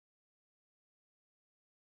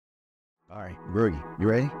All right, Broogie, you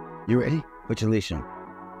ready? You ready? Put your leash on.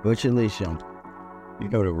 Put your leash on. You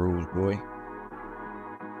know the rules, boy.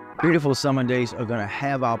 Beautiful summer days are gonna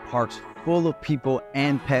have our parks full of people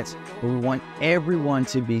and pets, but we want everyone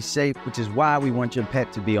to be safe, which is why we want your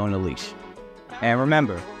pet to be on a leash. And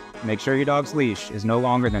remember, make sure your dog's leash is no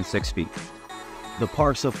longer than 6 feet. The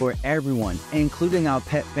parks are for everyone, including our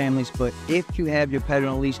pet families, but if you have your pet on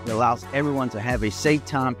a leash, it allows everyone to have a safe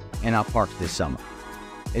time in our parks this summer.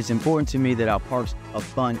 It's important to me that our parks are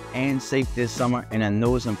fun and safe this summer, and I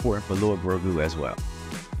know it's important for Lord Grogu as well.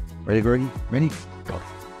 Ready, Grogu? Ready? Go.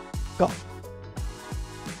 Go.